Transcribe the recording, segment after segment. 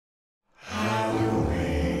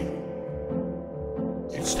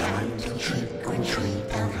to trick or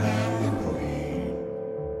treat on Halloween.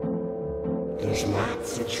 There's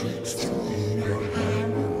lots of treats to eat on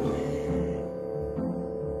Halloween.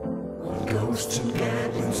 When ghosts and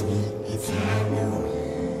goblins meet, it's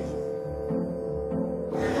Halloween.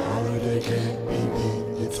 The holiday can't be beat,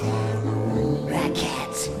 it's Halloween.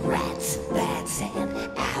 Cats, rats, bats,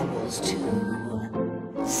 and owls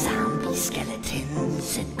too. Zombie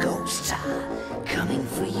skeletons and ghosts are coming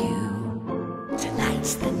for you.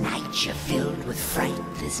 Tonight's the night you're filled with fright.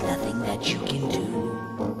 There's nothing that you can do.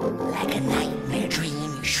 Like a nightmare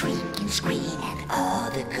dream, you shriek and scream, and all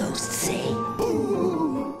the ghosts say,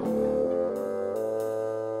 boo!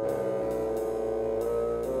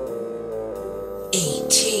 A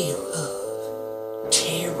tale of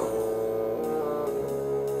terror.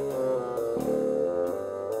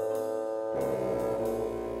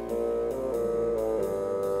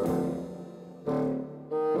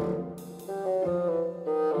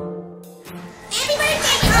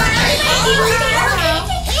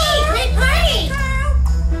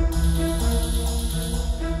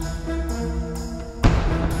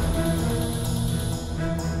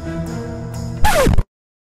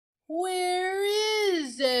 Where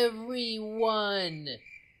is everyone?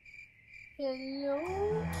 Hello?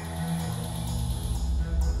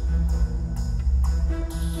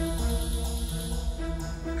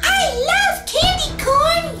 I love candy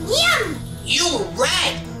corn! Yum! You're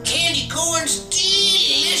right! Candy corn's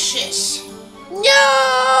delicious!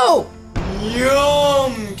 No!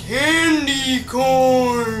 Yum! Candy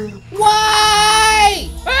corn! Why?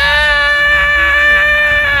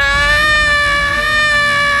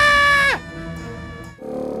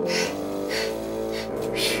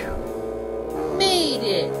 Made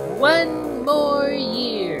it one more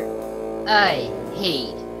year. I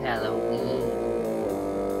hate Halloween.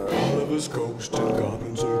 All of us ghosts and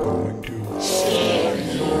goblins are going to Scare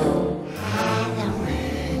you.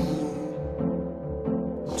 Halloween.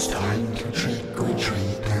 It's time to trick or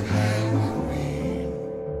treat on Halloween.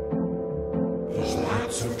 There's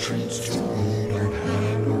lots of treats to